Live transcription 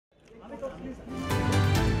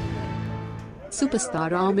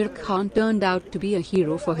Superstar Aamir Khan turned out to be a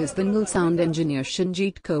hero for his Dangal sound engineer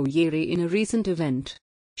Shajith Koyeri in a recent event.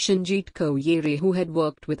 Shajith Koyeri, who had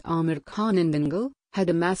worked with Aamir Khan in Dangal, had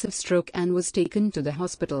a massive stroke and was taken to the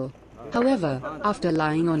hospital. However, after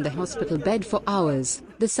lying on the hospital bed for hours,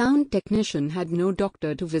 the sound technician had no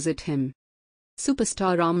doctor to visit him.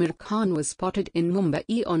 Superstar Aamir Khan was spotted in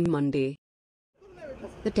Mumbai on Monday.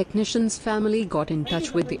 The technician's family got in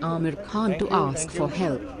touch with the Aamir Khan to ask for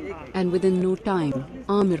help, and within no time,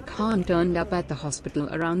 Aamir Khan turned up at the hospital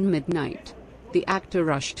around midnight. The actor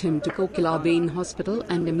rushed him to Kokilabane Hospital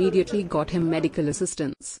and immediately got him medical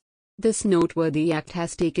assistance. This noteworthy act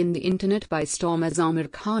has taken the internet by storm as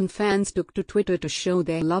Aamir Khan fans took to Twitter to show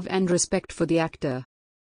their love and respect for the actor.